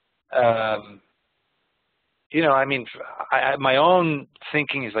 You know, I mean, my own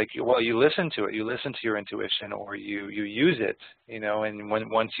thinking is like, well, you listen to it, you listen to your intuition, or you use it, you know, and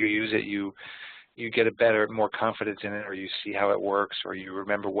once you use it, you get a better, more confidence in it, or you see how it works, or you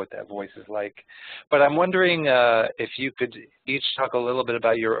remember what that voice is like. But I'm wondering if you could each talk a little bit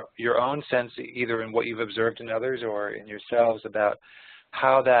about your own sense, either in what you've observed in others or in yourselves, about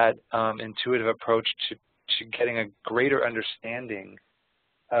how that intuitive approach to getting a greater understanding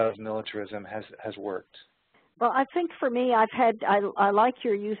of militarism has worked. Well, I think for me, I like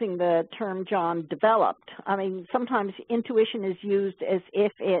you're using the term, John, developed. I mean, sometimes intuition is used as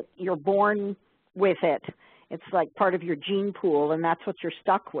if you're born with it. It's like part of your gene pool, and that's what you're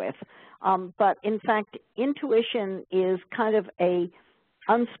stuck with. But in fact, intuition is kind of a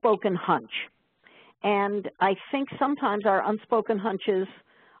unspoken hunch. And I think sometimes our unspoken hunches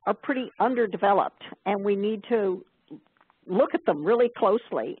are pretty underdeveloped, and we need to look at them really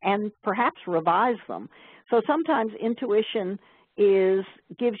closely and perhaps revise them. So sometimes intuition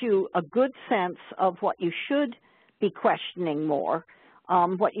gives you a good sense of what you should be questioning more,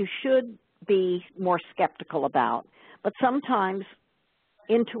 what you should be more skeptical about. But sometimes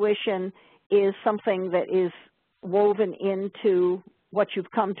intuition is something that is woven into what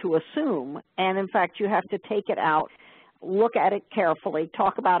you've come to assume, and in fact you have to take it out, look at it carefully,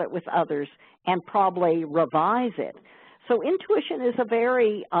 talk about it with others, and probably revise it. So intuition is a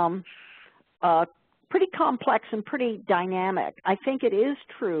very pretty complex and pretty dynamic. I think it is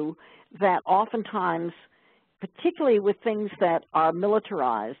true that oftentimes, particularly with things that are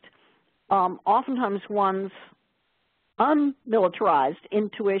militarized, oftentimes one's unmilitarized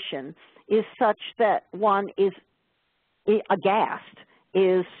intuition is such that one is aghast,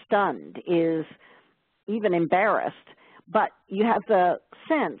 is stunned, is even embarrassed, but you have the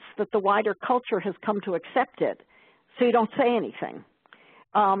sense that the wider culture has come to accept it, so you don't say anything.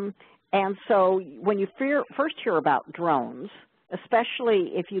 And so when you first hear about drones,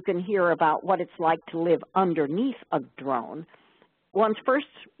 especially if you can hear about what it's like to live underneath a drone, one's first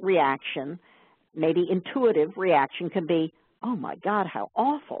reaction, maybe intuitive reaction, can be, oh my God, how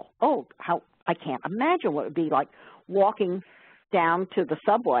awful. Oh, how I can't imagine what it would be like walking down to the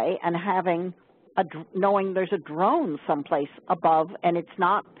subway and knowing there's a drone someplace above, and it's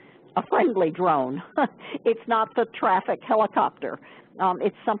not a friendly drone. It's not the traffic helicopter.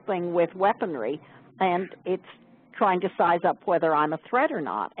 It's something with weaponry, and it's trying to size up whether I'm a threat or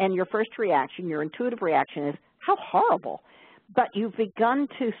not. And your first reaction, your intuitive reaction is, how horrible. But you've begun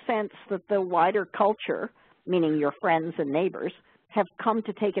to sense that the wider culture, meaning your friends and neighbors, have come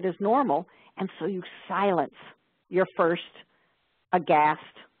to take it as normal, and so you silence your first aghast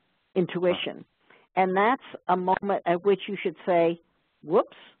intuition. And that's a moment at which you should say,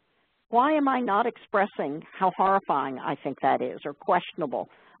 whoops, why am I not expressing how horrifying I think that is, or questionable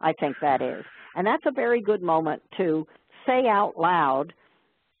I think that is? And that's a very good moment to say out loud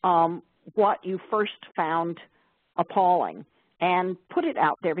what you first found appalling and put it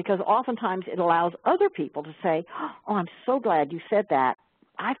out there, because oftentimes it allows other people to say, oh, I'm so glad you said that.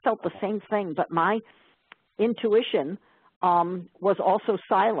 I felt the same thing, but my intuition was also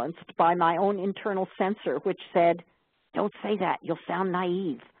silenced by my own internal censor, which said, don't say that, you'll sound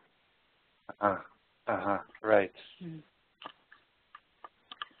naive. Right.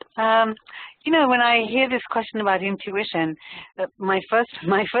 You know, when I hear this question about intuition, my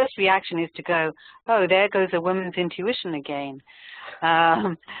first reaction is to go, oh, there goes a woman's intuition again.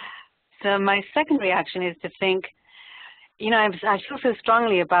 So my second reaction is to think, you know, I feel so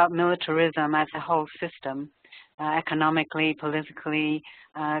strongly about militarism as a whole system, economically, politically,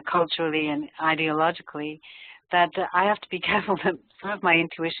 culturally, and ideologically, that I have to be careful that some of my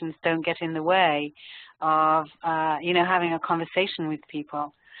intuitions don't get in the way of, you know, having a conversation with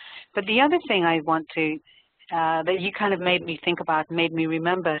people. But the other thing I want to, that you kind of made me think about, made me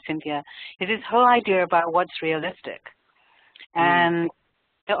remember, Cynthia, is this whole idea about what's realistic. And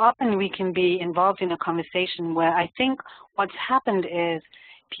so often we can be involved in a conversation where I think what's happened is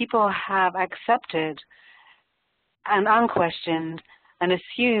people have accepted and unquestioned and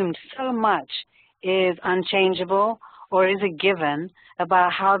assumed so much is unchangeable or is a given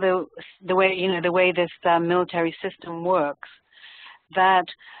about how the way, you know, the way this military system works, that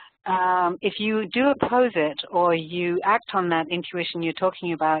if you do oppose it or you act on that intuition you're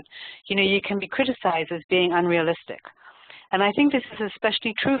talking about, you know, you can be criticized as being unrealistic. And I think this is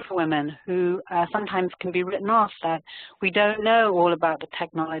especially true for women who sometimes can be written off, that we don't know all about the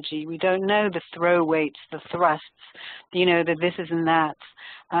technology, we don't know the throw weights, the thrusts, you know, the this is and that.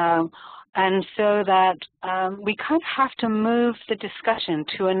 And so that we kind of have to move the discussion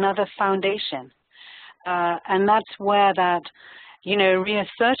to another foundation. And that's where that, you know,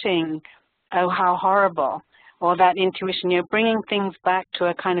 reasserting, oh, how horrible, or that intuition, you know, bringing things back to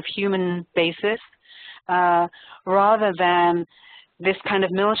a kind of human basis, rather than this kind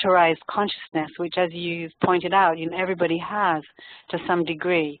of militarized consciousness, which, as you've pointed out, you know, everybody has to some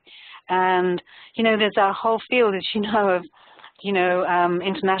degree. And, you know, there's a whole field, as you know, of, you know,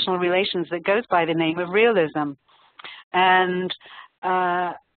 international relations that goes by the name of realism. And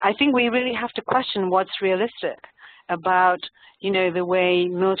I think we really have to question what's realistic about, you know, the way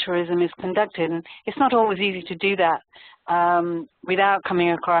militarism is conducted. And it's not always easy to do that without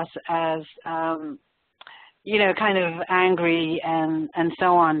coming across as, you know, kind of angry and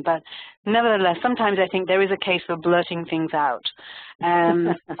so on. But nevertheless, sometimes I think there is a case for blurting things out.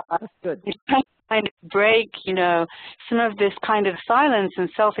 And it's kind of break, you know, some of this kind of silence and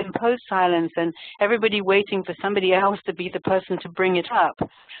self-imposed silence and everybody waiting for somebody else to be the person to bring it up.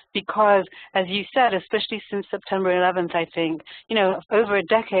 Because, as you said, especially since September 11th, I think, you know, over a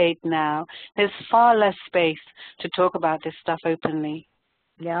decade now, there's far less space to talk about this stuff openly.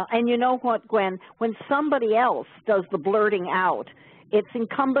 Yeah, and you know what, Gwen, when somebody else does the blurting out, it's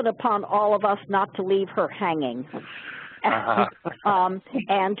incumbent upon all of us not to leave her hanging. And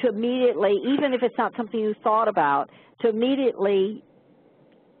to immediately, even if it's not something you thought about, to immediately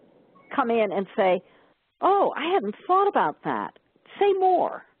come in and say, oh, I hadn't thought about that. Say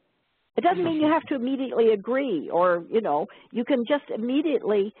more. It doesn't mean you have to immediately agree, or, you know, you can just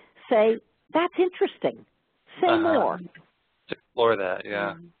immediately say, that's interesting. Say more. Explore that,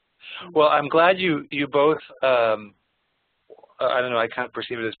 yeah. Well, I'm glad you both, I don't know, I kind of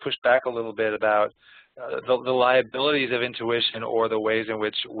perceive it as pushed back a little bit about the liabilities of intuition, or the ways in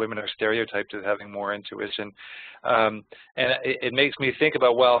which women are stereotyped as having more intuition. And it makes me think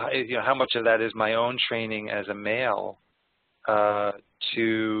about, well, you know, how much of that is my own training as a male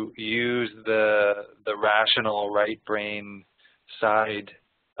to use the rational right brain side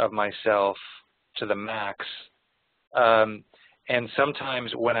of myself to the max. And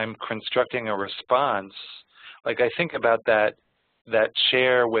sometimes when I'm constructing a response, like I think about that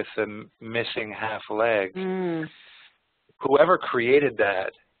chair with the missing half leg. Whoever created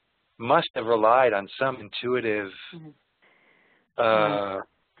that must have relied on some intuitive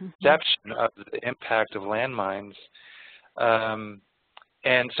perception of the impact of landmines.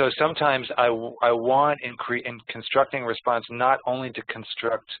 And so sometimes I want in constructing a response not only to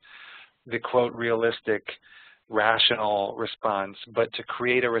construct the quote realistic, rational response, but to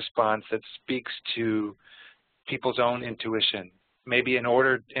create a response that speaks to people's own intuition. Maybe in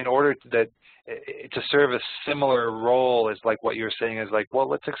order that to serve a similar role as like what you're saying is like, well,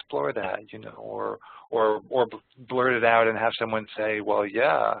 let's explore that, you know, or blurt it out and have someone say, well,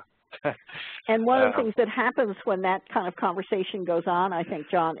 yeah. And one of the things that happens when that kind of conversation goes on, I think,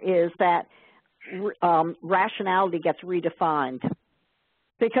 John, is that rationality gets redefined,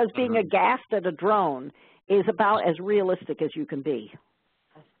 because being aghast at a drone is about as realistic as you can be.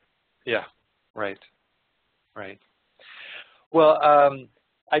 Yeah, right. Well,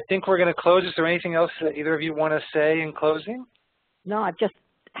 I think we're going to close. Is there anything else that either of you want to say in closing? No, I've just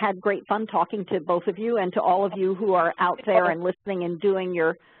had great fun talking to both of you and to all of you who are out there and listening and doing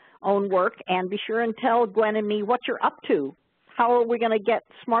your own work. And be sure and tell Gwen and me what you're up to. How are we going to get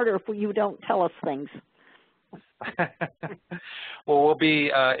smarter if you don't tell us things? Well, we'll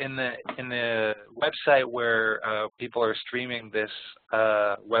be in the website where people are streaming this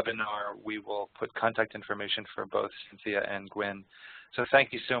webinar. We will put contact information for both Cynthia and Gwyn. So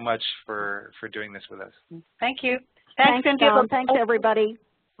thank you so much for doing this with us. Thank you. Thanks, Cynthia. John. Thanks, everybody.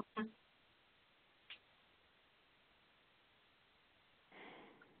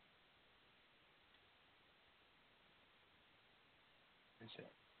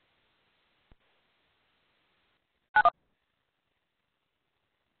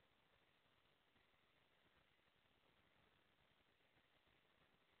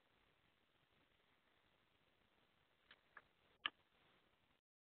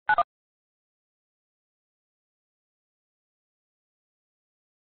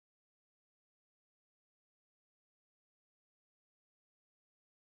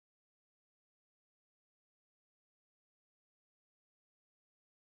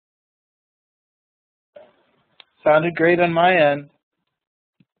 Sounded great on my end.